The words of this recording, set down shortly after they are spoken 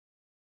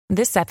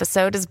This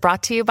episode is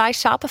brought to you by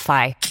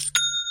Shopify.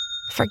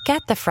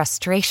 Forget the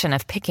frustration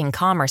of picking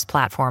commerce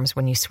platforms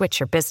when you switch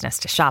your business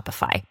to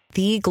Shopify,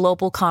 the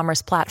global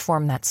commerce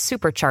platform that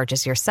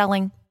supercharges your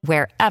selling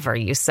wherever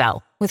you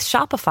sell. With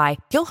Shopify,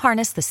 you'll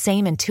harness the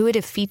same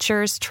intuitive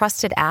features,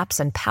 trusted apps,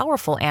 and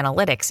powerful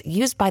analytics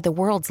used by the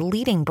world's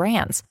leading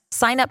brands.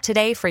 Sign up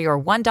today for your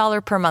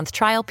 $1 per month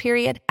trial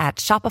period at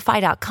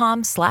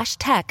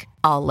shopify.com/tech,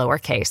 all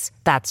lowercase.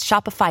 That's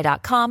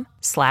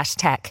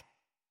shopify.com/tech.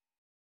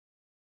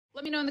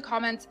 Let me know in the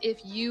comments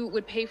if you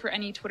would pay for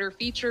any Twitter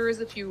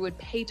features, if you would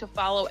pay to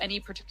follow any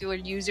particular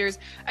users.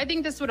 I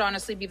think this would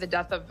honestly be the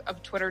death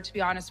of Twitter, to be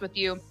honest with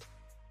you.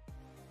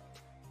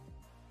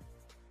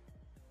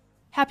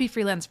 Happy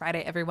Freelance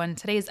Friday, everyone.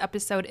 Today's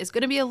episode is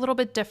going to be a little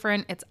bit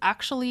different. It's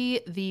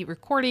actually the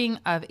recording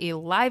of a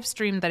live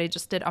stream that I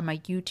just did on my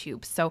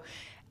YouTube. So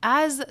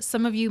as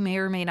some of you may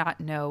or may not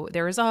know,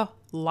 there is a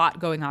lot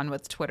going on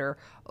with Twitter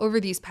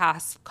over these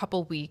past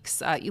couple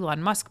weeks.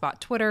 Elon Musk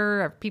bought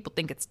Twitter. People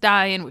think it's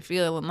dying. We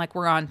feel like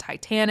we're on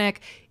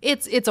Titanic.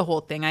 It's a whole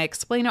thing. I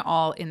explain it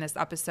all in this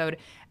episode.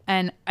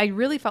 And I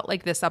really felt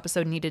like this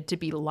episode needed to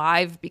be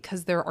live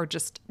because there are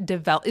just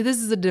this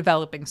is a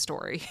developing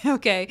story,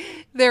 okay?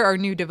 There are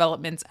new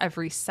developments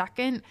every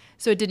second.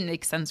 So it didn't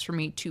make sense for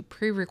me to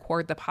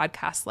pre-record the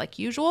podcast like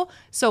usual.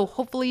 So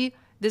hopefully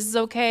this is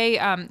okay.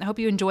 I hope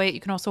you enjoy it. You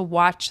can also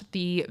watch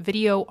the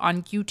video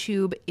on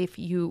YouTube if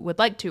you would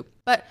like to.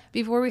 But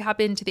before we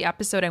hop into the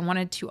episode, I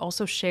wanted to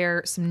also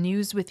share some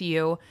news with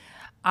you.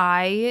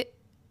 I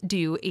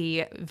do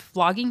a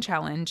vlogging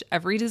challenge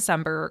every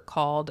December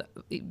called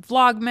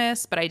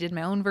Vlogmas, but I did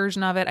my own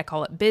version of it. I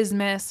call it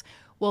Bizmas.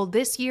 Well,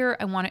 this year,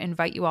 I want to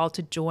invite you all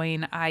to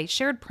join. I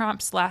shared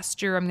prompts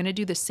last year. I'm going to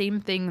do the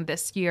same thing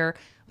this year,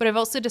 but I've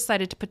also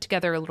decided to put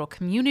together a little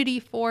community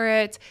for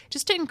it,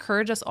 just to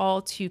encourage us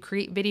all to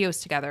create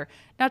videos together,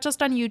 not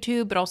just on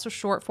YouTube, but also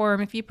short form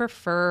if you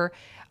prefer.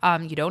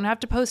 You don't have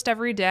to post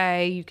every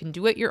day. You can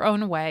do it your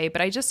own way.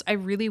 But I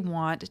really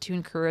want to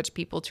encourage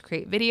people to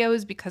create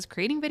videos because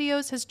creating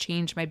videos has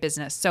changed my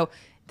business. So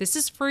this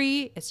is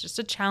free. It's just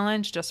a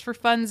challenge just for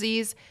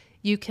funsies.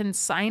 You can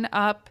sign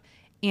up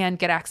and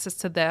get access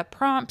to the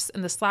prompts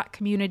in the Slack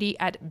community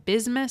at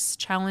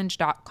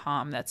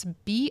bizmaschallenge.com. That's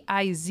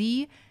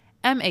BIZMAS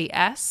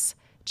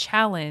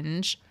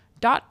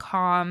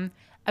challenge.com.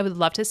 I would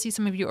love to see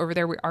some of you over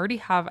there. We already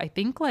have, I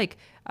think,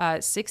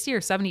 60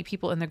 or 70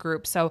 people in the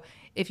group. So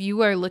if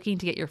you are looking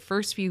to get your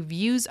first few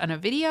views on a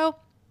video,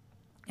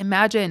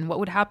 imagine what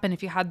would happen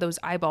if you had those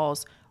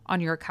eyeballs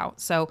on your account.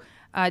 So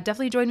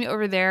definitely join me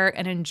over there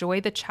and enjoy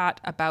the chat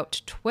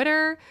about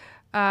Twitter.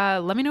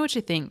 Let me know what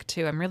you think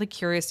too. I'm really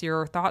curious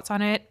your thoughts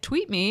on it.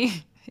 Tweet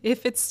me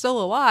if it's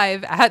still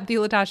alive at the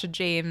Latasha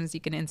James. You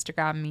can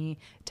Instagram me,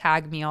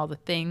 tag me, all the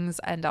things,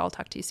 and I'll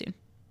talk to you soon.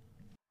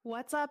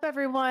 What's up,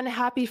 everyone?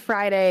 Happy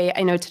Friday.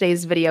 I know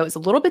today's video is a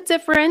little bit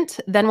different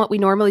than what we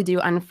normally do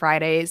on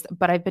Fridays,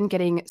 but I've been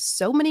getting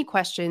so many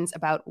questions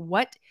about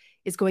what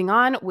is going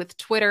on with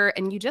Twitter.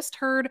 And you just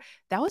heard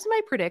that was my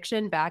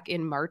prediction back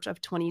in March of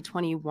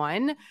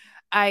 2021.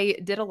 I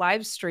did a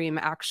live stream,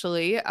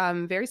 actually,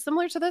 very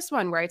similar to this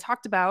one, where I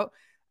talked about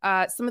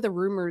some of the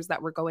rumors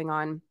that were going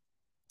on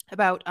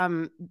about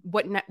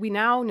what we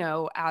now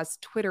know as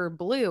Twitter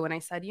Blue. And I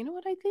said, you know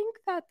what, I think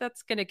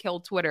that's going to kill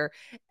Twitter.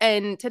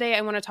 And today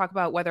I want to talk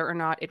about whether or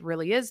not it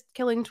really is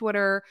killing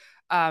Twitter,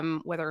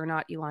 whether or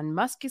not Elon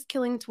Musk is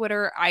killing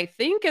Twitter. I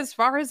think, as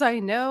far as I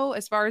know,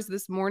 as far as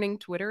this morning,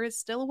 Twitter is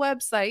still a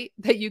website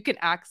that you can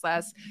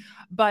access.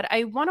 But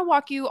I want to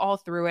walk you all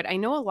through it. I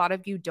know a lot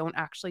of you don't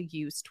actually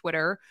use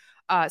Twitter.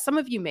 Some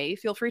of you may.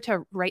 Feel free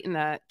to write in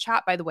the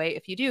chat, by the way,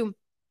 if you do.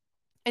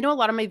 I know a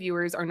lot of my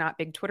viewers are not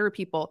big Twitter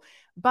people,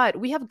 but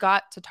we have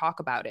got to talk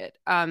about it.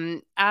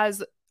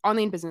 As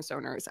online business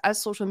owners,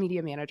 as social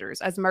media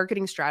managers, as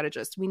marketing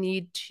strategists, we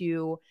need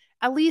to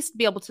at least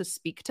be able to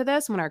speak to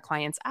this when our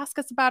clients ask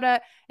us about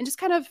it and just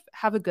kind of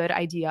have a good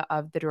idea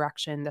of the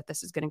direction that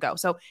this is going to go.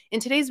 So in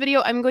today's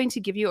video, I'm going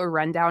to give you a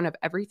rundown of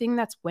everything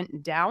that's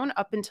went down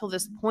up until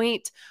this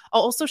point.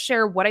 I'll also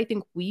share what I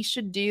think we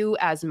should do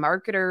as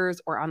marketers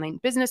or online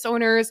business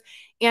owners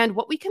and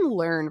what we can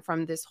learn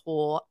from this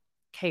whole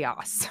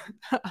chaos,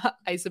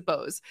 I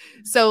suppose.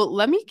 So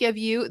let me give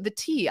you the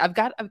tea. I've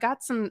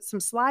got some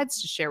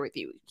slides to share with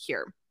you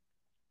here.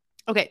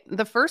 Okay,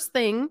 the first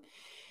thing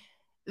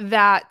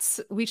that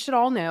we should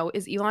all know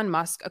is Elon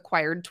Musk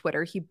acquired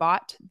Twitter. He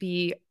bought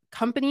the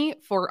company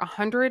for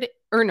 400,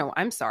 let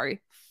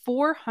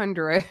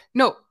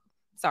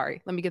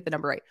me get the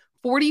number right.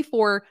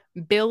 $44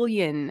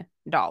 billion.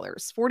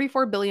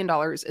 $44 billion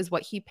is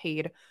what he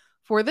paid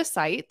for the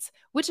site,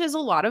 which is a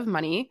lot of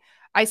money.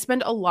 I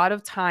spent a lot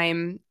of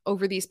time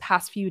over these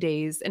past few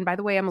days. And by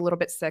the way, I'm a little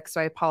bit sick,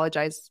 so I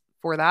apologize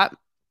for that.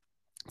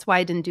 That's why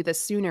I didn't do this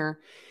sooner.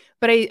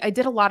 But I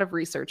did a lot of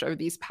research over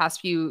these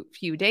past few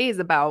days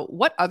about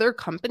what other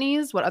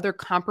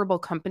comparable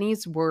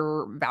companies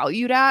were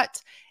valued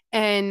at.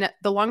 And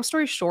the long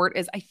story short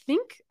is I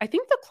think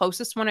the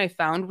closest one I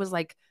found was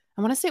I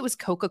want to say it was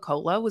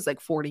Coca-Cola was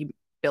 40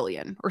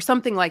 billion or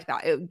something like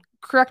that.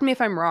 Correct me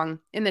if I'm wrong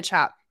in the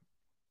chat.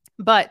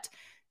 But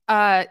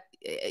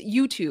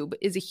YouTube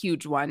is a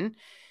huge one.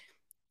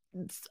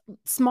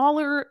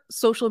 Smaller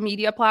social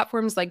media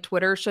platforms like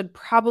Twitter should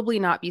probably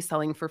not be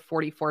selling for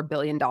 $44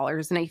 billion.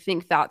 And I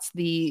think that's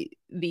the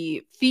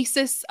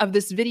thesis of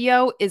this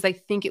video is I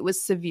think it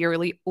was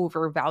severely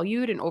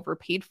overvalued and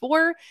overpaid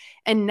for.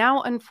 And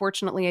now,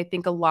 unfortunately, I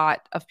think a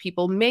lot of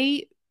people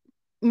may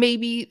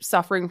be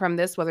suffering from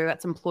this, whether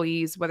that's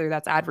employees, whether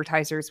that's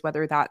advertisers,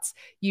 whether that's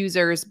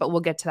users, but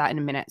we'll get to that in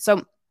a minute.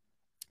 So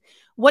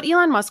what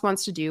Elon Musk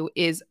wants to do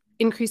is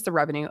increase the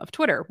revenue of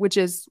Twitter, which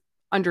is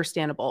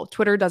understandable.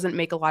 Twitter doesn't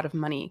make a lot of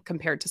money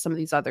compared to some of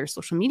these other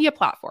social media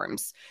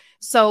platforms.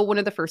 So one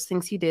of the first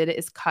things he did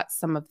is cut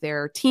some of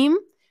their team.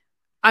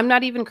 I'm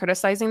not even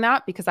criticizing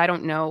that because I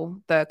don't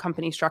know the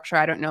company structure.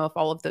 I don't know if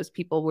all of those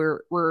people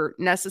were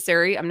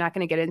necessary. I'm not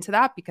going to get into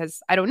that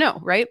because I don't know,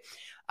 right?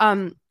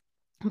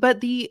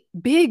 But the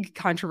big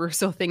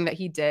controversial thing that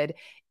he did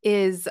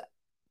is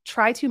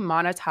try to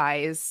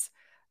monetize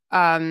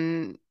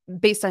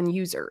based on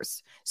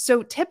users.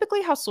 So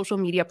typically how social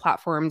media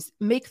platforms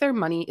make their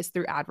money is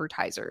through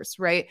advertisers,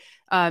 right?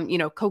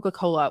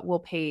 Coca-Cola will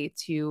pay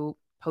to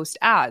post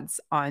ads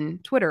on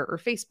Twitter or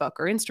Facebook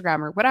or Instagram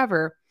or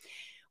whatever.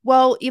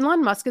 Well,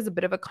 Elon Musk is a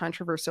bit of a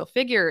controversial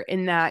figure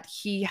in that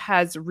he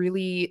has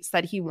really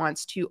said he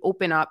wants to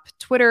open up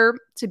Twitter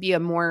to be a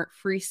more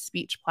free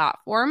speech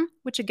platform,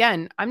 which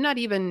again, I'm not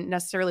even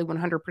necessarily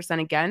 100%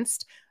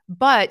 against,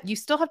 but you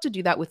still have to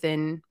do that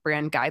within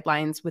brand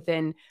guidelines,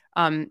 within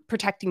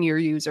protecting your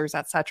users,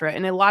 et cetera.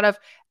 And a lot of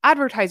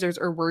advertisers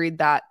are worried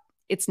that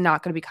it's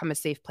not going to become a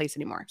safe place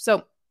anymore.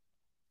 So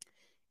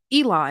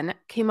Elon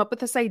came up with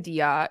this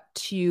idea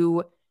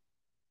to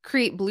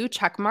create blue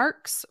check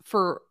marks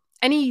for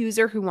any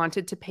user who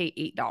wanted to pay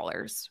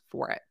 $8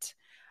 for it.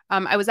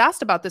 I was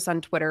asked about this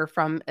on Twitter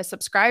from a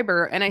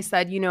subscriber, and I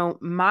said,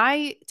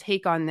 my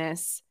take on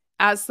this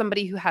as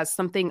somebody who has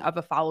something of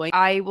a following,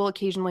 I will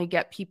occasionally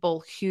get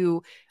people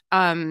who,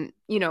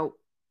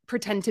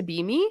 pretend to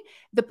be me.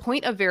 The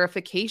point of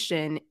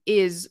verification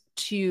is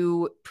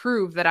to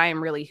prove that I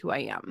am really who I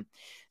am.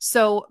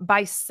 So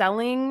by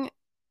selling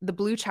the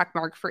blue check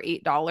mark for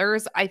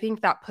 $8, I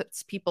think that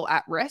puts people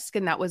at risk.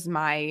 And that was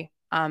my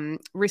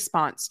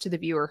response to the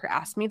viewer who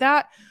asked me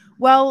that.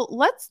 Well,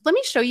 let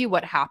me show you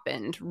what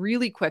happened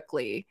really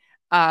quickly.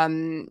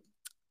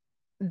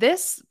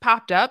 This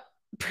popped up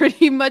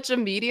pretty much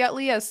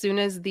immediately as soon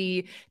as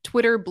the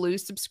Twitter Blue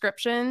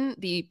subscription,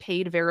 the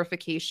paid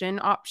verification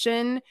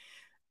option.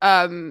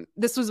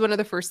 This was one of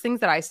the first things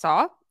that I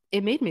saw.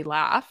 It made me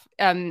laugh.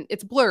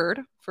 It's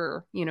blurred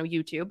for,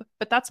 YouTube,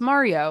 but that's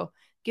Mario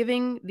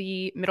giving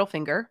the middle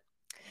finger.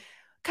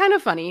 Kind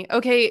of funny.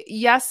 Okay,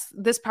 yes,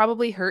 this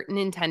probably hurt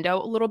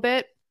Nintendo a little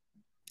bit.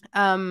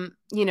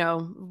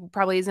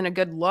 Probably isn't a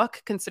good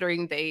look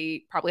considering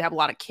they probably have a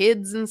lot of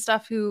kids and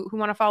stuff who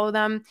want to follow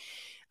them.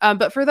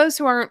 But for those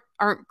who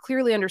aren't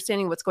clearly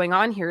understanding what's going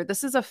on here,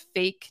 this is a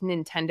fake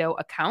Nintendo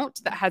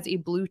account that has a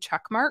blue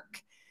check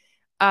mark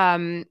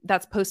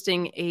that's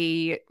posting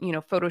a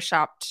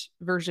photoshopped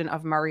version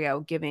of Mario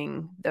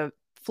giving the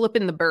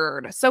flipping the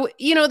bird. So,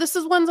 this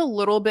one's a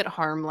little bit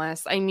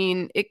harmless. I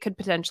mean, it could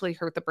potentially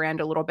hurt the brand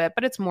a little bit,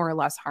 but it's more or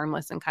less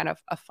harmless and kind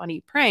of a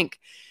funny prank.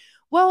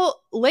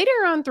 Well, later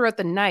on throughout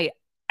the night,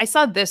 I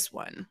saw this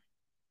one.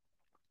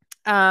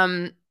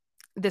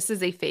 This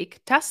is a fake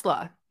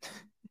Tesla.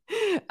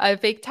 A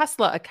fake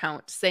Tesla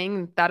account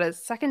saying that a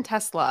second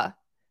Tesla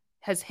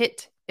has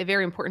hit a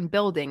very important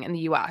building in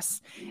the US.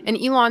 And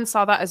Elon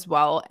saw that as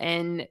well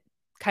and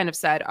kind of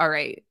said, all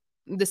right,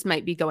 this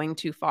might be going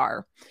too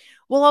far.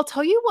 Well, I'll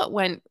tell you what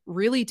went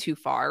really too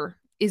far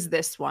is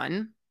this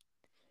one.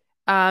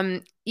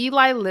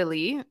 Eli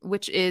Lilly,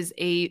 which is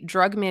a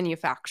drug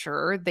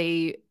manufacturer,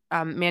 they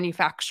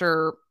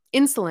manufacture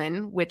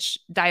insulin, which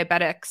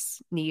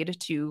diabetics need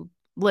to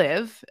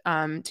live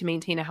to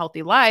maintain a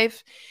healthy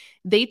life.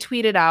 They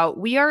tweeted out,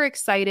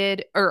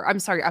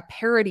 a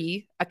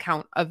parody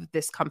account of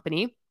this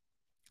company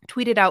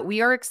tweeted out,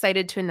 we are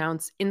excited to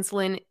announce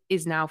insulin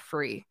is now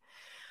free.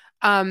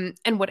 And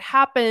what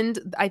happened,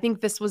 I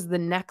think this was the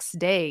next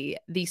day,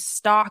 the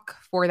stock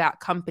for that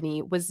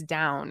company was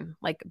down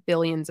like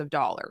billions of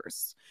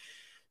dollars.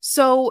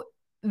 So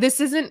this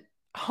isn't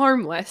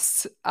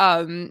harmless.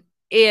 And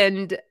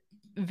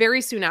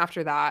very soon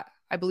after that,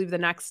 I believe the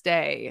next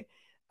day,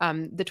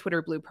 the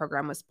Twitter Blue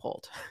program was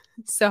pulled.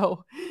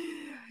 So,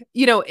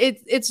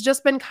 it's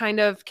just been kind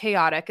of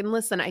chaotic. And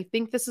listen, I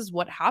think this is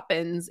what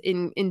happens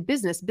in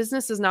business.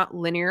 Business is not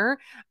linear.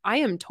 I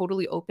am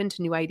totally open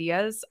to new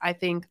ideas. I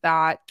think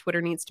that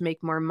Twitter needs to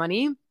make more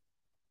money.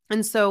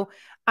 And so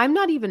I'm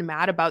not even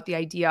mad about the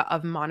idea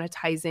of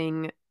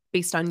monetizing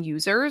based on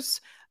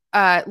users.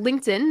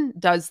 LinkedIn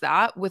does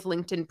that with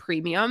LinkedIn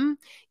Premium.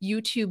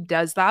 YouTube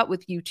does that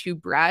with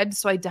YouTube Red.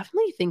 So I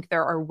definitely think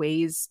there are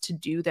ways to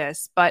do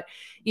this. But,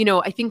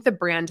 I think the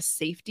brand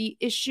safety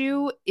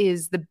issue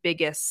is the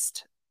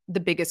biggest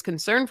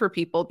concern for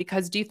people,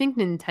 because do you think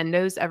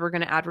Nintendo's ever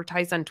going to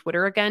advertise on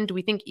Twitter again? Do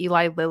we think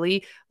Eli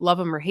Lilly, love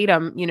him or hate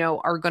him,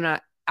 are going to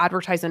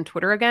advertise on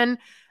Twitter again?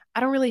 I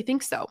don't really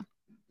think so.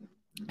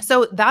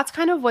 So that's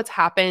kind of what's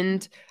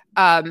happened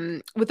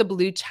with the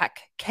blue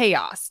check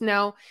chaos.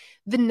 Now,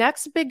 the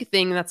next big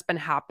thing that's been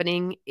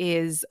happening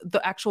is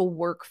the actual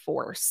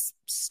workforce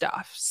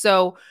stuff.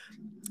 So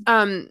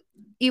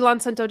Elon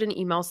sent out an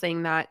email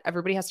saying that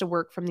everybody has to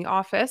work from the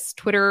office.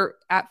 Twitter,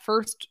 at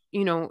first,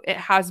 it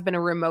has been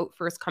a remote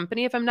first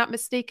company, if I'm not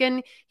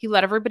mistaken. He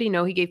let everybody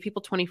know. He gave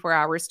people 24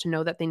 hours to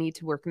know that they need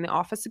to work in the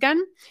office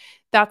again.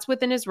 That's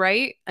within his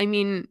right. I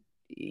mean,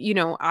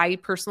 I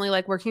personally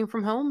like working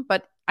from home,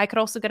 but I could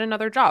also get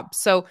another job.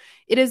 So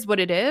it is what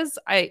it is.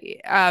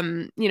 It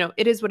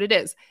is what it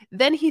is.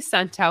 Then he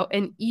sent out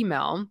an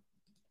email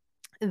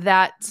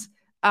that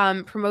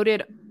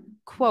promoted,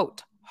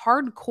 quote,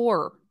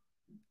 hardcore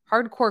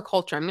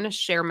culture. I'm going to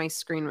share my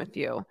screen with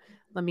you.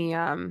 Let me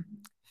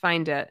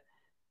find it.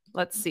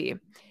 Let's see.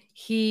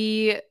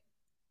 He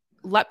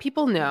let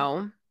people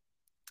know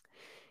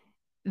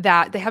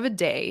that they have a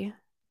day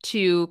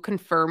to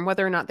confirm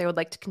whether or not they would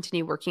like to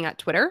continue working at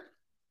Twitter.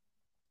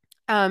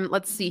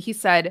 Let's see. He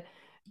said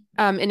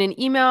in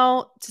an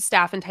email to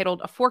staff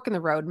entitled "A Fork in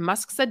the Road,"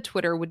 Musk said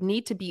Twitter would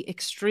need to be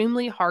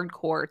extremely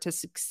hardcore to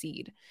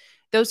succeed.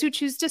 Those who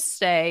choose to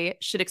stay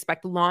should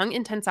expect long,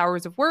 intense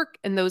hours of work,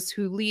 and those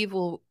who leave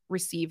will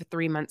receive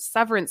 3 months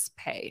severance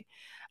pay.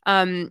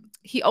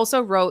 He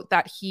also wrote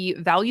that he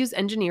values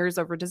engineers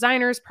over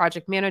designers,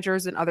 project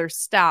managers, and other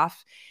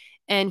staff,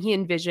 and he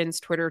envisions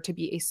Twitter to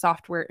be a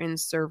software and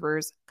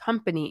servers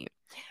company.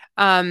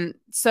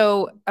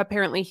 So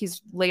apparently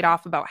he's laid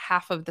off about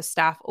half of the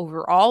staff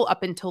overall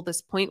up until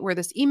this point where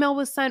this email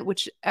was sent,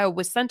 which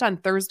was sent on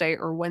Thursday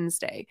or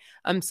Wednesday.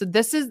 So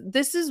this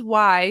is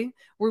why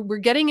we're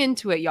getting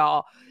into it,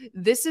 y'all.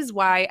 This is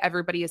why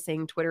everybody is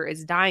saying Twitter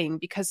is dying,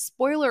 because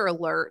spoiler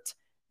alert,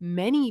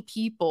 many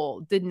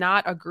people did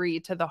not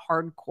agree to the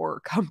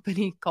hardcore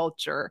company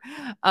culture.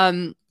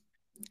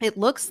 It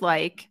looks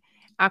like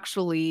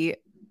actually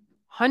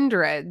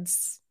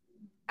hundreds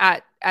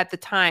at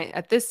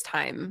this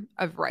time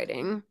of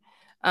writing,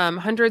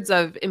 hundreds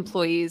of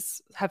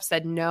employees have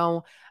said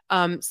no.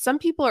 Some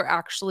people are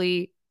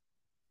actually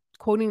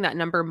quoting that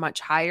number much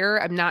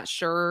higher. I'm not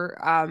sure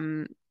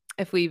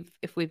if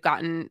we've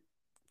gotten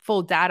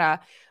full data,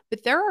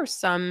 but there are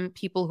some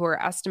people who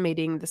are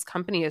estimating this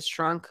company has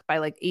shrunk by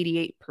like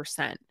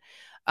 88%,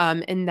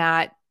 and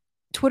that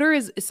Twitter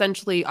is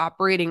essentially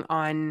operating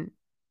on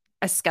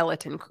a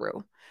skeleton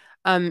crew.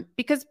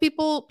 Because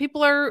people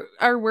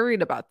are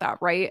worried about that,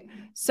 right?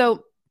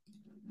 So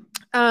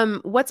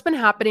what's been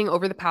happening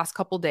over the past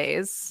couple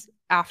days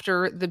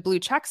after the blue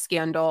check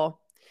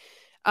scandal,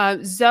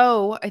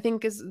 Zoe, I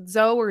think is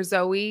Zoe or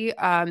Zoe,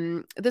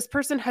 this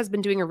person has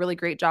been doing a really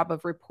great job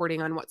of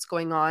reporting on what's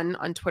going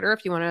on Twitter.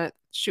 If you want to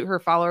shoot her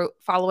follow,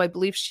 I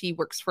believe she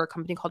works for a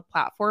company called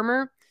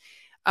Platformer.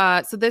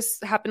 So this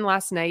happened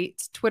last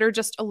night. Twitter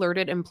just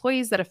alerted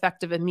employees that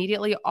effective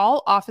immediately,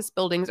 all office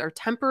buildings are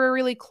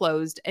temporarily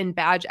closed and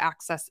badge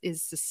access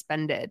is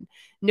suspended.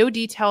 No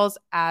details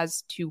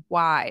as to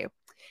why.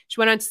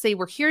 She went on to say,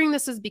 "We're hearing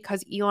this is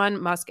because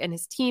Elon Musk and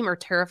his team are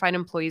terrified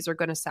employees are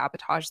going to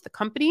sabotage the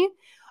company.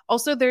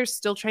 Also, they're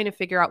still trying to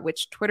figure out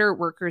which Twitter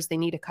workers they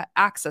need to cut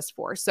access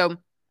for." So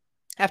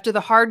after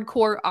the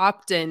hardcore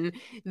opt-in,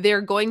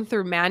 they're going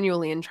through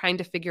manually and trying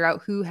to figure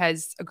out who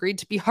has agreed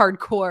to be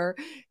hardcore,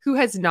 who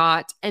has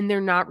not, and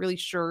they're not really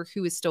sure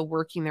who is still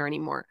working there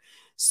anymore.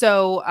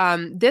 So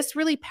this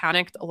really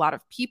panicked a lot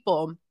of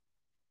people.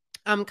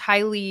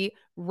 Kylie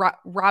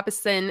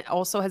Robinson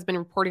also has been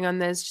reporting on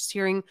this. Just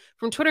hearing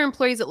from Twitter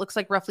employees, it looks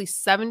like roughly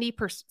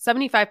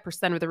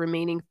 75% of the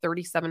remaining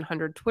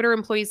 3,700 Twitter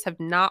employees have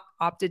not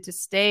opted to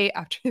stay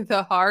after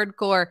the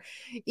hardcore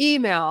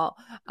email.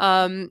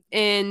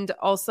 And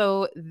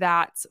also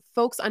that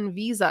folks on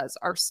visas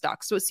are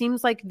stuck. So it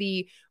seems like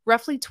the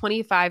roughly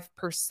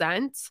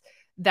 25%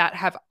 that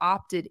have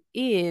opted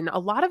in, a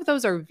lot of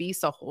those are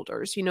visa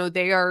holders.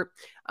 They are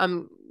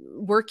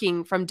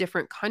working from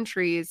different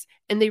countries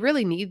and they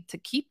really need to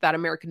keep that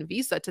American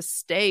visa to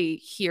stay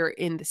here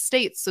in the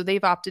States. So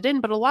they've opted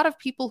in, but a lot of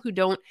people who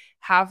don't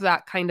have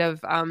that kind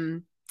of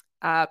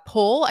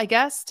pull, I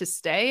guess, to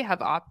stay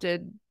have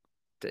opted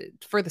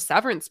for the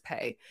severance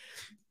pay.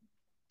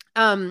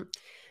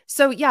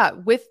 So yeah,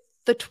 with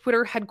the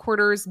Twitter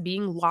headquarters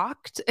being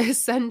locked,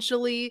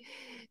 essentially,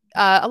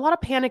 a lot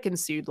of panic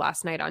ensued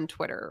last night on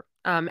Twitter.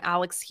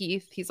 Alex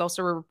Heath, he's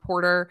also a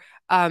reporter,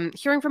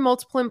 hearing from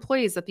multiple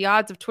employees that the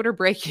odds of Twitter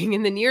breaking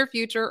in the near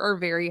future are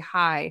very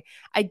high.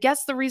 I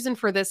guess the reason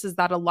for this is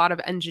that a lot of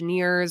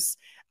engineers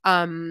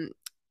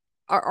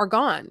are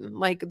gone.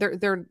 Like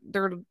they're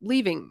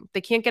leaving.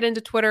 They can't get into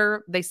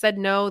Twitter. They said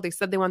no. They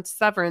said they want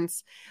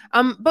severance.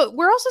 But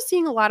we're also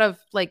seeing a lot of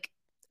like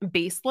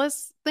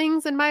baseless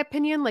things, in my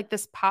opinion, like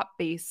this Pop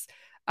Base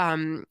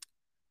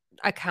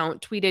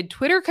account tweeted,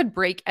 "Twitter could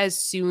break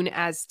as soon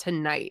as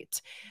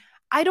tonight."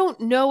 I don't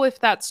know if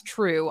that's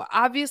true.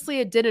 Obviously,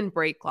 it didn't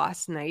break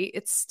last night.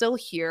 It's still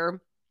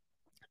here.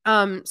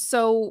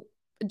 So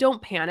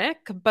don't panic,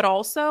 but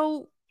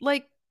also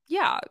like,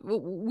 yeah,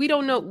 we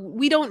don't know.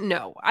 We don't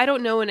know. I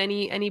don't know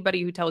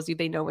anybody who tells you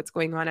they know what's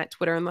going on at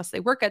Twitter unless they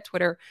work at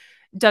Twitter.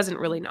 doesn't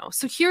really know.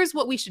 So here's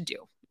what we should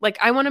do. Like,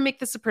 I want to make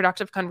this a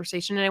productive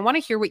conversation, and I want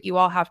to hear what you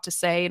all have to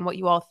say and what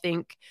you all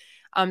think.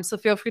 So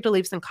feel free to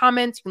leave some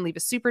comments. You can leave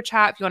a super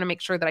chat if you want to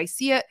make sure that I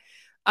see it.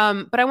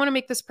 But I want to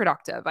make this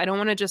productive. I don't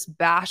want to just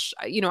bash,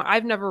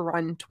 I've never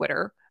run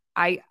Twitter.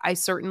 I'm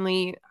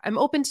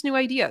open to new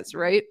ideas,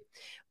 right?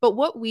 But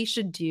what we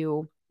should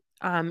do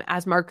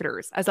as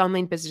marketers, as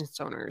online business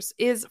owners,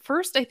 is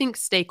first, I think,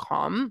 stay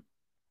calm.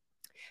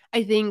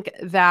 I think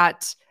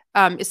that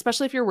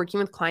especially if you're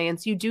working with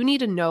clients, you do need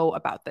to know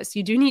about this.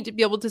 You do need to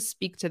be able to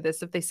speak to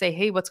this. If they say,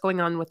 hey, what's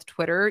going on with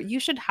Twitter? You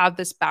should have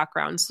this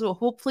background. So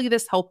hopefully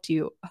this helped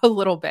you a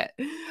little bit.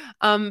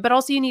 But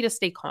also you need to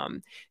stay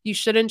calm. You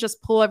shouldn't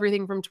just pull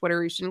everything from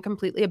Twitter. You shouldn't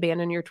completely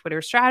abandon your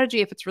Twitter strategy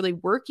if it's really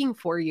working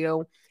for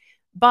you.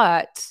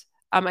 But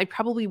I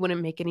probably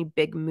wouldn't make any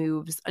big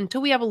moves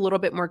until we have a little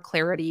bit more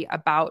clarity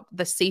about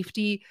the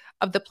safety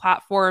of the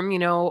platform.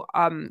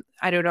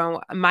 I don't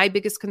know. My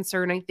biggest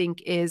concern, I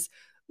think, is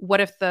what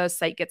if the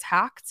site gets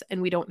hacked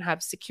and we don't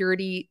have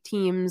security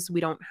teams? We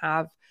don't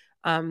have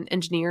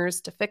engineers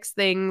to fix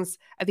things.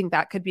 I think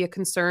that could be a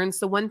concern.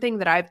 So one thing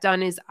that I've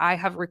done is I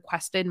have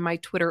requested my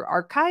Twitter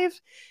archive.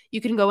 You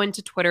can go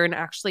into Twitter and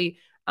actually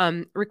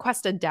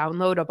request a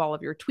download of all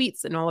of your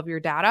tweets and all of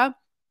your data.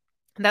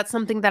 That's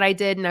something that I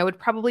did, and I would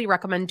probably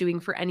recommend doing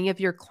for any of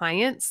your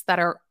clients that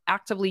are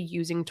actively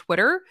using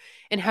Twitter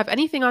and have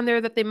anything on there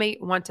that they might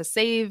want to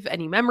save,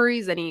 any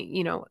memories,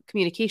 any,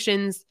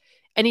 communications,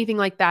 anything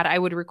like that. I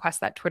would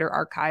request that Twitter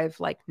archive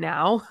like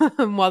now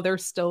while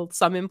there's still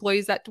some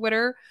employees at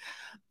Twitter.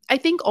 I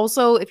think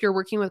also if you're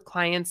working with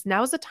clients,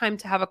 now is the time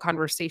to have a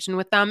conversation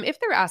with them, if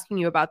they're asking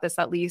you about this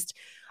at least,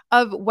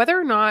 of whether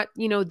or not,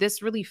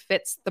 this really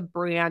fits the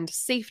brand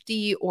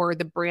safety or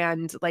the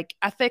brand like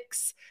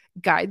ethics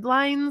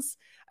guidelines.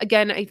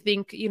 Again, I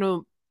think,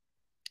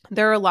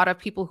 there are a lot of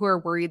people who are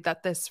worried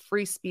that this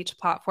free speech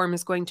platform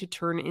is going to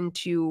turn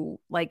into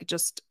like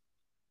just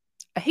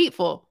a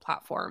hateful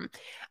platform.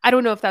 I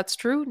don't know if that's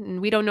true, and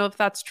we don't know if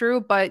that's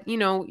true, but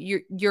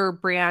your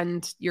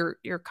brand,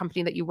 your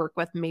company that you work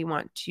with may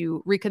want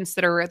to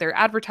reconsider their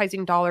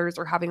advertising dollars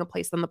or having a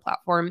place on the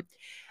platform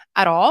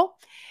at all.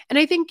 And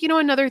I think,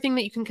 another thing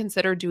that you can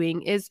consider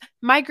doing is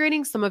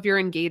migrating some of your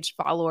engaged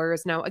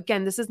followers. Now,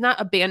 again, this is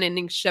not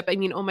abandoning ship. I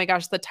mean, oh my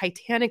gosh, the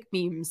Titanic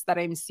memes that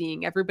I'm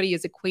seeing, everybody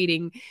is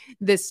equating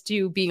this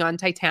to being on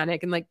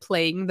Titanic and like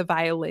playing the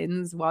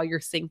violins while you're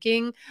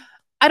sinking.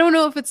 I don't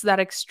know if it's that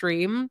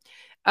extreme.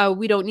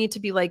 We don't need to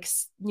be like,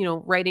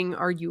 writing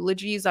our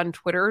eulogies on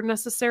Twitter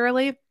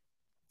necessarily.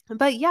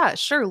 But yeah,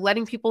 sure,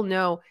 letting people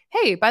know,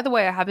 hey, by the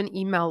way, I have an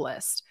email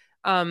list.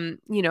 By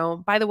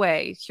the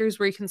way, here's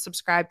where you can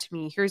subscribe to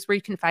me. Here's where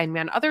you can find me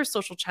on other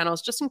social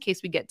channels, just in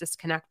case we get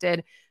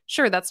disconnected.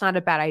 Sure, that's not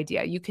a bad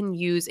idea. You can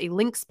use a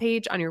links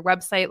page on your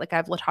website. Like I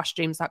have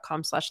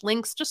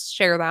latoshajames.com/links. Just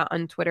share that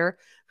on Twitter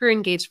for your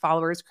engaged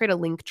followers, create a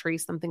link tree,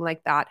 something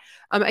like that.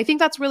 I think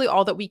that's really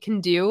all that we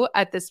can do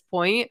at this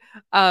point.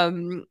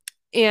 And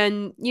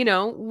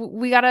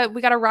we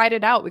gotta ride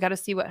it out. We gotta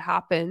see what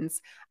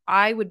happens.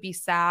 I would be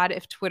sad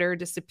if Twitter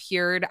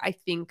disappeared. I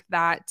think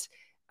that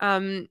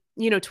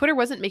Twitter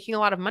wasn't making a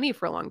lot of money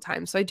for a long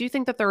time. So I do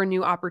think that there are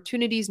new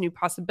opportunities, new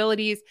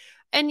possibilities.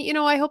 And,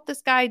 I hope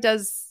this guy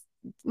does,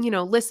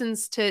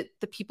 listens to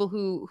the people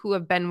who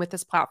have been with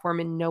this platform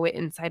and know it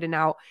inside and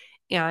out,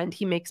 and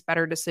he makes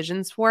better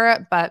decisions for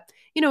it. But,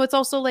 it's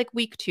also like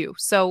week 2.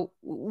 So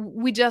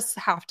we just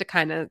have to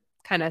kind of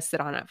sit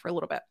on it for a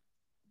little bit.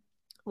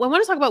 Well, I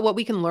want to talk about what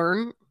we can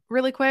learn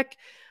really quick.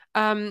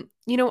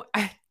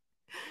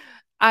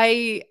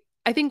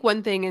 I think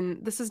one thing,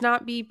 and this is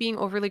not me being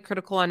overly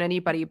critical on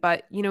anybody,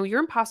 but your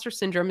imposter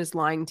syndrome is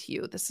lying to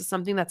you. This is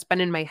something that's been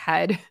in my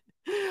head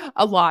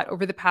a lot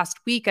over the past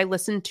week. I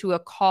listened to a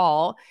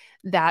call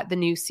that the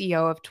new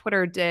CEO of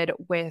Twitter did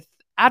with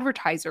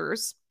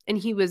advertisers, and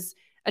he was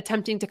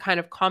attempting to kind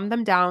of calm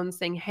them down,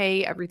 saying,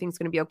 hey, everything's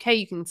going to be okay.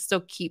 You can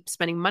still keep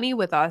spending money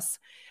with us.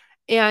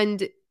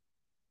 And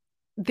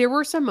there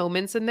were some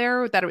moments in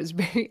there that it was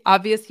very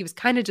obvious he was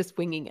kind of just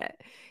winging it.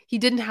 He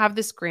didn't have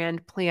this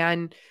grand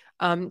plan.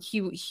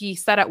 He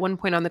said at one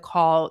point on the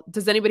call,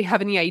 does anybody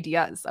have any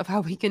ideas of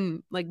how we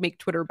can like make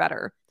Twitter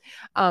better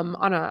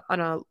on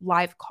a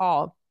live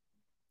call?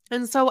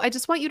 And so I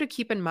just want you to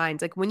keep in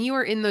mind, like when you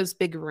are in those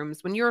big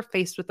rooms, when you are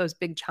faced with those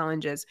big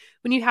challenges,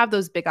 when you have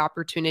those big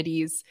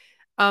opportunities,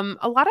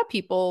 a lot of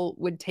people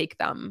would take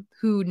them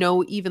who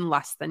know even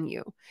less than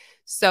you.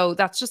 So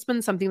that's just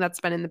been something that's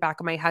been in the back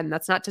of my head. And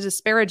that's not to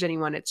disparage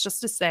anyone. It's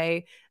just to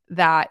say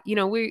that,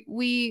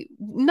 we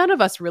none of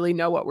us really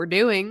know what we're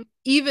doing,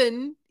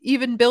 even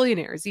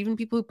billionaires, even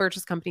people who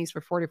purchase companies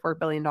for $44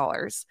 billion.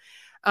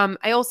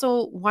 I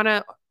also want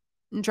to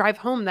drive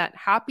home that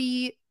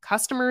happy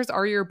customers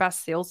are your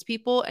best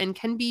salespeople and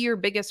can be your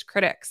biggest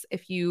critics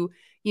if you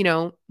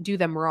do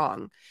them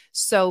wrong.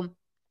 So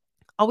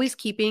always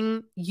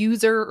keeping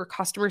user or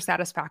customer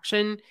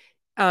satisfaction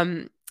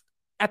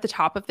at the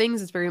top of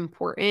things is very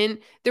important.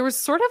 There was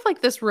sort of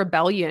like this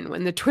rebellion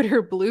when the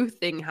Twitter Blue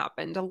thing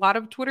happened. A lot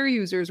of Twitter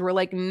users were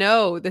like,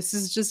 no, this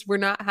is just, we're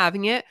not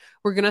having it.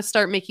 We're going to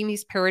start making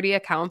these parody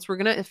accounts. We're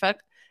going to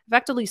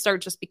effectively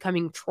start just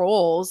becoming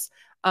trolls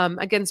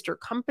against your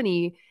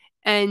company.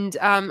 And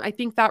I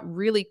think that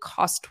really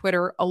cost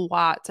Twitter a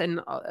lot,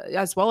 and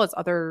as well as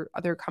other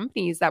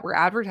companies that were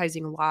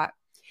advertising a lot.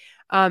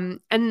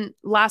 And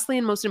lastly,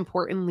 and most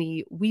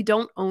importantly, we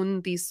don't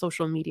own these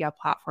social media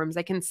platforms.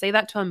 I can say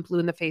that till I'm blue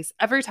in the face.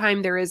 Every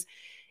time there is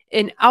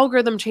an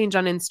algorithm change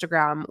on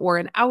Instagram or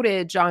an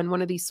outage on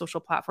one of these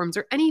social platforms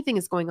or anything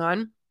is going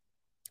on,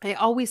 I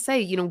always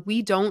say,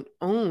 we don't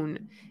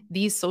own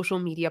these social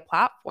media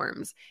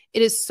platforms.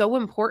 It is so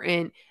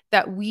important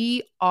that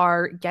we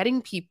are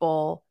getting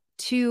people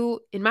to,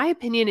 in my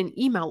opinion, an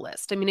email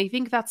list. I mean, I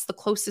think that's the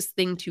closest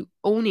thing to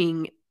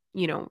owning,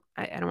 I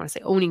don't want to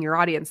say owning your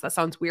audience. That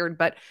sounds weird,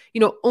 but,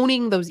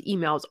 owning those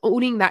emails,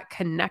 owning that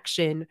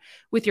connection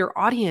with your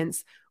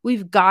audience.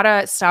 We've got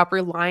to stop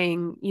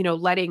relying,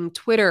 letting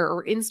Twitter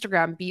or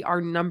Instagram be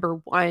our number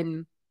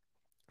one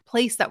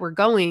place that we're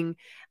going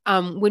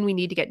when we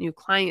need to get new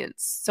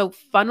clients. So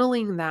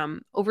funneling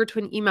them over to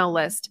an email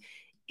list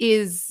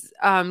is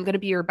going to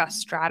be your best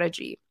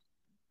strategy.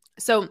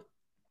 So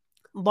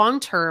long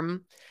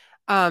term,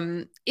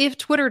 if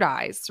Twitter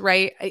dies,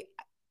 right?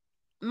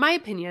 My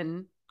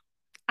opinion,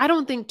 I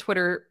don't think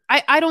Twitter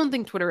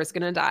is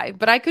going to die,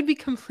 but I could be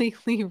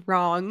completely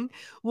wrong.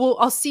 Well,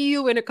 I'll see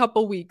you in a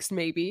couple weeks,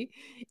 maybe,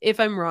 if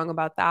I'm wrong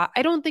about that.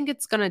 I don't think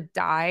it's going to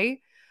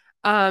die.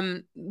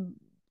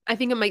 I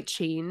think it might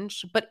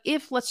change, but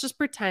let's just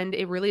pretend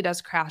it really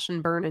does crash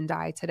and burn and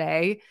die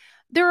today,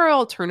 there are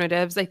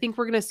alternatives. I think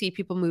we're going to see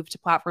people move to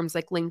platforms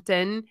like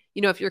LinkedIn.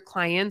 If your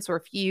clients or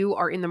if you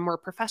are in the more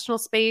professional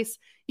space,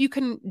 you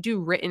can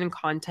do written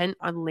content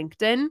on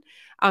LinkedIn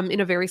in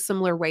a very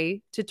similar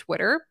way to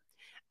Twitter.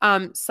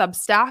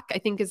 Substack, I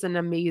think, is an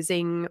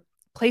amazing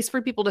place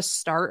for people to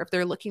start if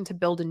they're looking to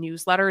build a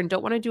newsletter and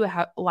don't want to do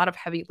a lot of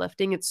heavy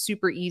lifting. It's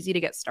super easy to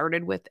get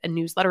started with a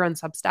newsletter on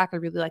Substack. I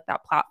really like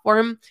that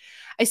platform.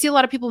 I see a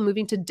lot of people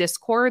moving to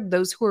Discord,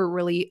 those who are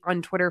really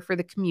on Twitter for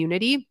the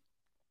community.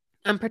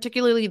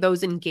 Particularly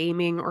those in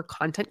gaming or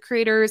content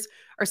creators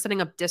are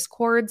setting up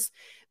Discords.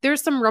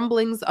 There's some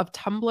rumblings of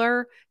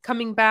Tumblr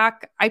coming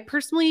back. I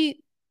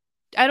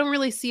don't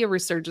really see a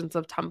resurgence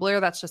of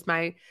Tumblr. That's just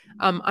my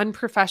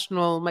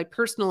my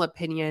personal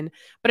opinion.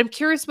 But I'm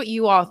curious what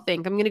you all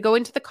think. I'm going to go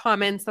into the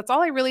comments. That's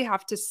all I really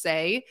have to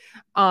say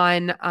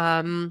on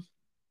that.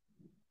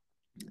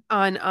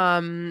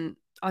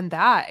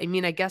 I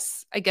mean, I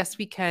guess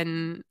we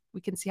can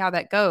see how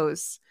that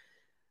goes.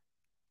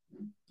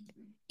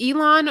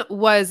 Elon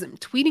was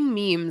tweeting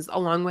memes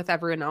along with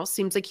everyone else.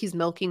 Seems like he's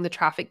milking the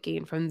traffic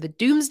gain from the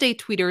doomsday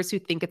tweeters who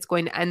think it's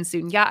going to end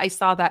soon. Yeah, I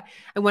saw that.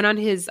 I went on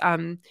his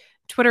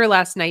Twitter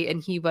last night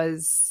and he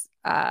was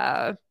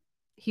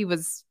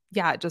just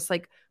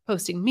like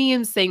posting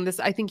memes saying this.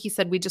 I think he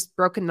said we just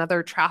broke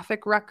another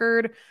traffic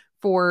record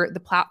for the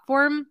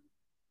platform.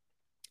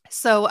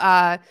 So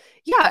I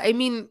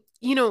mean,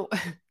 the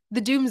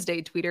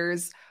doomsday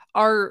tweeters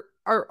are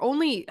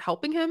only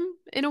helping him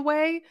in a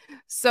way.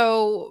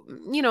 So,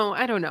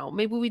 I don't know.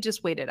 Maybe we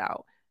just wait it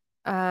out.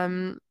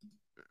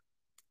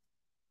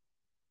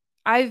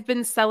 I've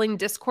been selling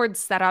Discord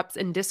setups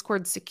and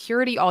Discord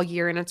security all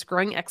year, and it's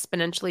growing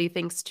exponentially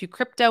thanks to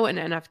crypto and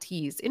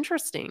NFTs.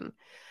 Interesting.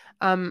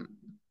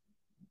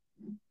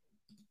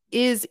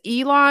 Is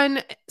Elon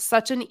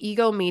such an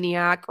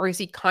egomaniac, or is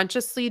he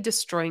consciously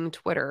destroying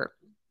Twitter?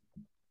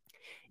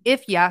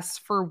 If yes,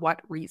 for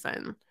what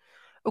reason?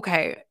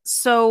 Okay,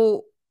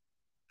 so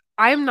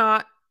I'm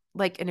not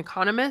like an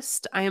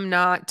economist. I am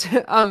not,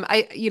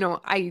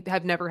 I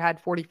have never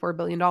had $44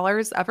 billion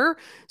ever.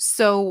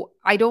 So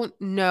I don't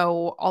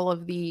know all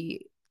of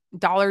the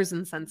dollars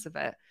and cents of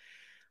it.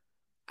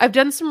 I've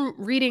done some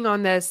reading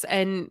on this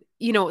and,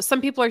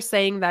 some people are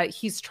saying that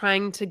he's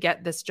trying to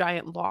get this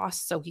giant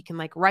loss so he can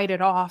like write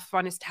it off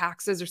on his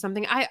taxes or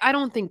something. I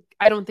don't think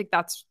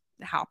that's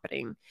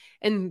happening.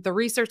 And the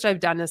research I've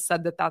done has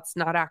said that that's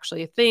not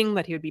actually a thing,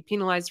 that he would be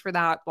penalized for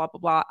that, blah, blah,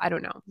 blah. I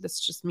don't know. That's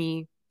just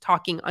me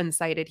talking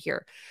unsighted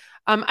here.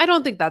 I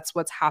don't think that's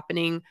what's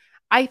happening.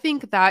 I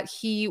think that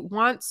he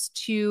wants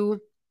to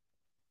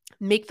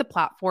make the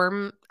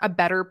platform a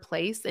better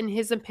place, in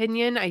his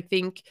opinion. I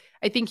think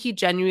he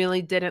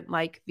genuinely didn't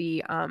like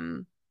the,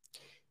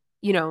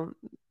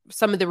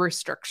 some of the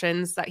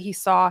restrictions that he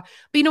saw.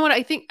 But you know what?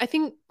 I think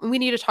we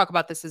need to talk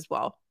about this as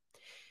well.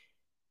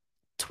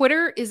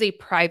 Twitter is a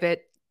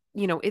private,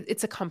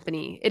 it's a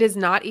company. It is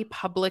not a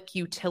public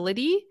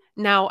utility.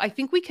 Now, I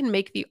think we can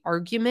make the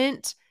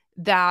argument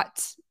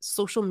that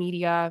social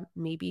media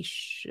maybe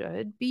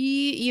should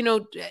be,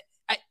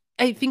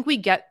 I think we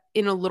get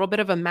in a little bit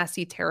of a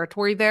messy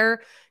territory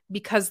there,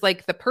 because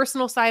like the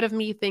personal side of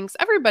me thinks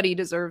everybody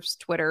deserves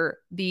Twitter.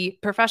 The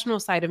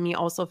professional side of me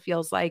also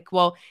feels like,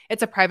 well,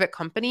 it's a private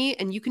company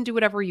and you can do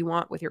whatever you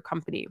want with your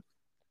company.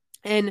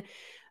 And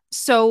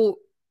so,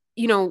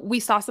 we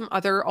saw some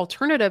other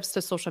alternatives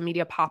to social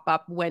media pop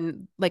up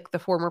when, like, the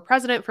former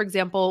president, for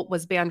example,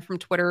 was banned from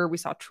Twitter. We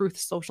saw Truth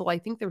Social. I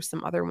think there's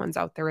some other ones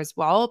out there as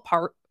well.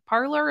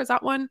 Parler, is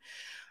that one?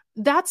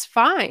 That's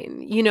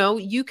fine.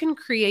 You can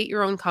create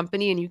your own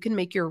company and you can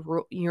make your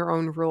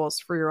own rules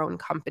for your own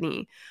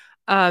company.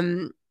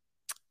 I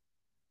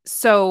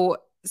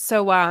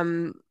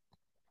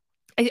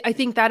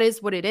think that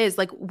is what it is.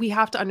 Like, we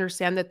have to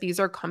understand that these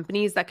are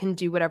companies that can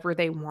do whatever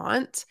they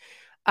want.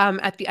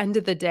 At the end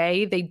of the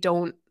day, they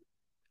don't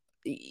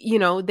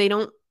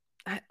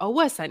owe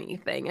us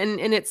anything.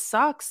 And it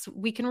sucks.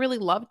 We can really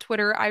love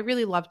Twitter. I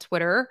really love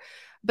Twitter.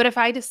 But if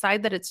I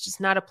decide that it's just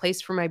not a place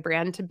for my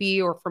brand to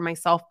be, or for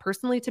myself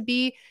personally to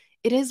be,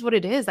 it is what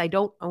it is. I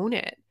don't own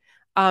it.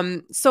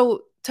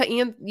 So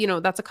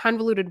that's a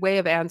convoluted way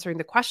of answering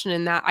the question,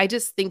 in that I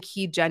just think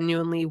he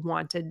genuinely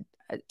wanted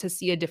to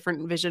see a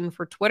different vision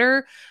for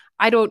Twitter.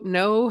 I don't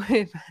know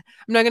if I'm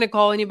not going to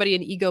call anybody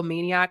an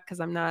egomaniac, because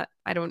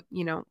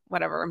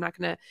whatever. I'm not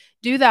going to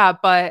do that.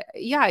 But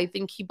yeah, I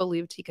think he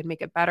believed he could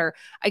make it better.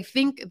 I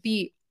think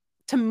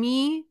to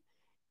me,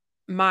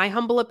 my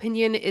humble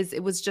opinion is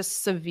it was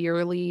just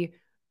severely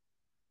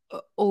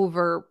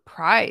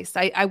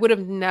overpriced. I would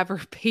have never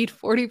paid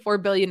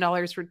 $44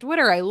 billion for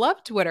Twitter. I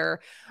love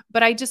Twitter,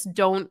 but I just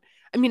don't.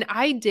 I mean,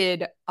 I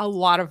did a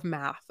lot of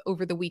math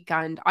over the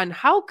weekend on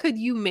how could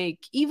you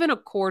make even a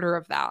quarter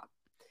of that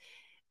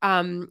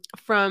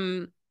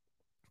from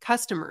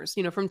customers,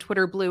 from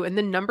Twitter Blue, and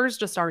the numbers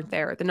just aren't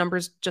there. The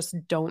numbers just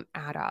don't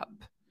add up.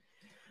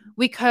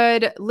 We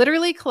could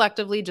literally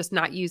collectively just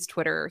not use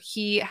Twitter.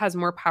 He has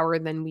more power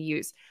than we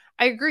use.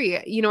 I agree.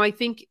 I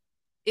think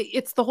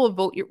it's the whole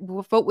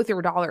vote with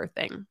your dollar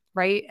thing,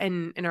 right?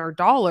 And our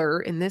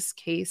dollar in this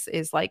case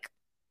is like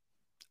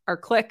our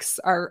clicks,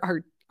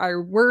 our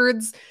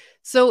words.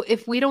 So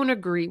if we don't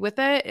agree with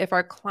it, if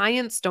our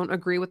clients don't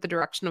agree with the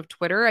direction of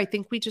Twitter, I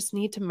think we just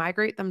need to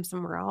migrate them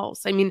somewhere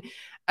else. I mean,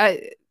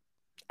 I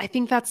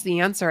think that's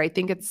the answer. I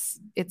think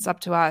it's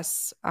up to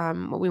us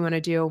what we want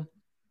to do.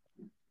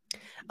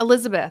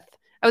 Elizabeth,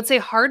 I would say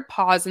hard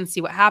pause and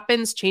see what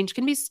happens. Change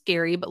can be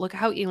scary, but look at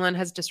how Elon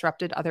has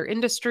disrupted other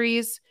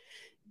industries.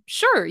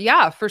 Sure.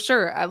 Yeah, for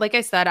sure. Like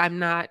I said, I'm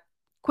not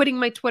quitting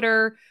my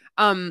Twitter.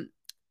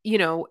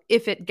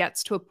 If it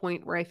gets to a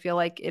point where I feel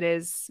like it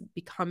is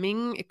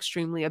becoming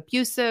extremely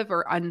abusive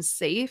or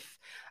unsafe,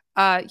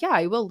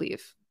 I will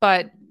leave.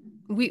 But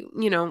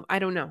I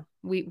don't know.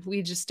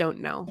 We just don't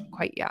know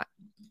quite yet.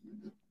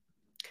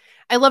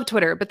 I love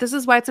Twitter, but this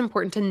is why it's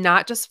important to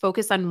not just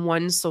focus on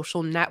one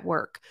social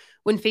network.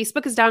 When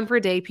Facebook is down for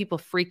a day, people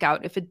freak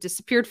out. If it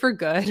disappeared for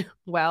good,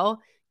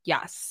 well,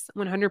 yes,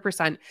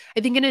 100%.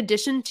 I think in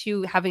addition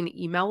to having an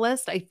email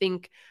list, I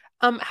think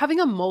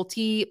having a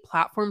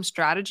multi-platform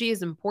strategy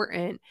is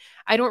important.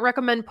 I don't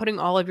recommend putting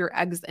all of your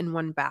eggs in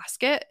one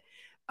basket.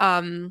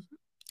 And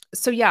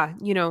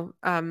I don't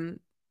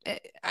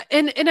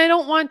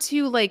want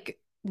to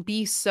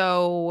be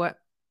so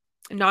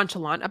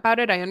nonchalant about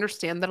it. I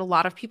understand that a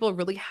lot of people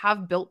really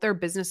have built their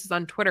businesses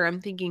on Twitter.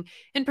 I'm thinking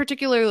in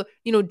particular,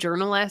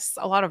 journalists,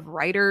 a lot of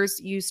writers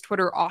use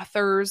Twitter,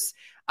 authors.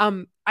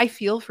 I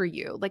feel for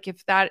you. Like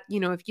if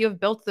you have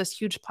built this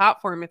huge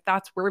platform, if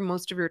that's where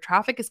most of your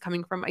traffic is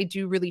coming from, I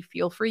do really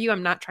feel for you.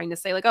 I'm not trying to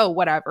say oh,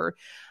 whatever.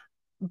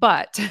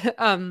 But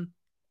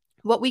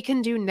what we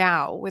can do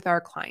now with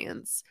our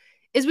clients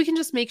is we can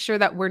just make sure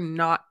that we're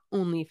not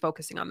only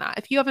focusing on that.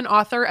 If you have an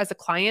author as a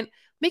client,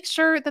 make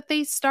sure that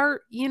they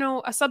start, a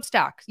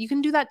Substack. You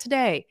can do that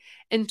today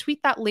and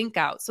tweet that link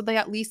out so they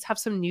at least have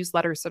some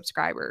newsletter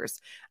subscribers.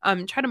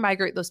 Try to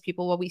migrate those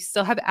people while we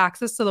still have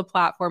access to the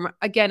platform.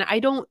 Again,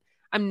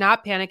 I'm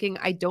not panicking.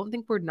 I don't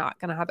think we're not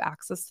going to have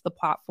access to the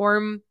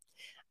platform.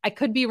 I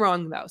could be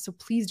wrong though. So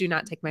please do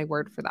not take my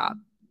word for that.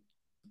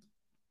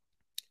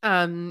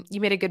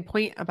 You made a good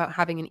point about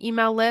having an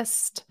email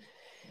list.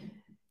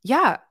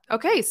 Yeah.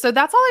 Okay. So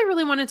that's all I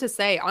really wanted to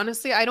say.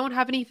 Honestly, I don't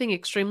have anything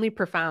extremely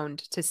profound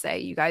to say,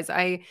 you guys.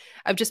 I've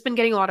just been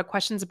getting a lot of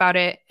questions about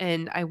it,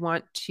 and I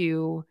wanted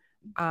to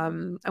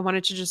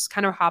just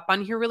kind of hop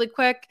on here really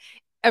quick.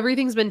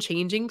 Everything's been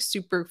changing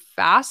super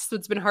fast, so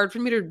it's been hard for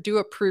me to do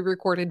a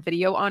pre-recorded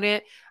video on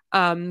it.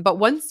 But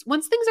once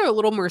things are a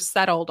little more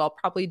settled, I'll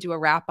probably do a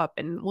wrap up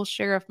and we'll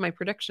share if my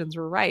predictions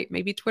were right.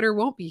 Maybe Twitter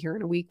won't be here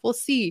in a week. We'll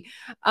see.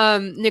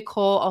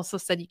 Nicole also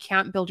said you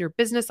can't build your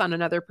business on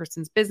another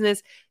person's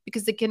business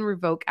because it can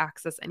revoke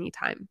access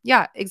anytime.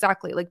 Yeah,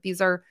 exactly. Like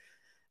these are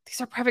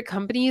private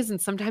companies,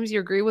 and sometimes you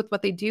agree with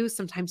what they do,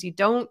 sometimes you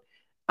don't.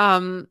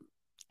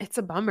 It's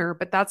a bummer,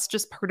 but that's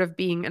just part of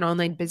being an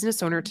online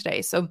business owner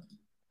today. So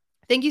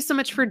thank you so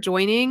much for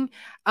joining.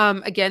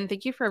 Again,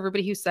 thank you for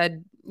everybody who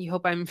said you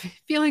hope I'm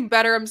feeling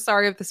better. I'm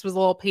sorry if this was a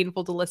little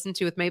painful to listen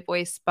to with my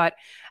voice, but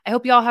I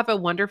hope you all have a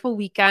wonderful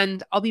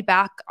weekend. I'll be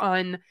back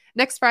on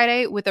next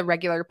Friday with a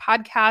regular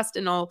podcast,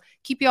 and I'll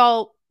keep you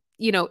all,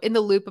 in the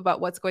loop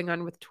about what's going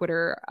on with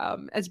Twitter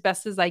as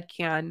best as I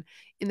can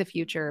in the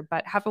future.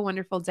 But have a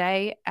wonderful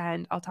day,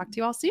 and I'll talk to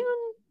you all soon.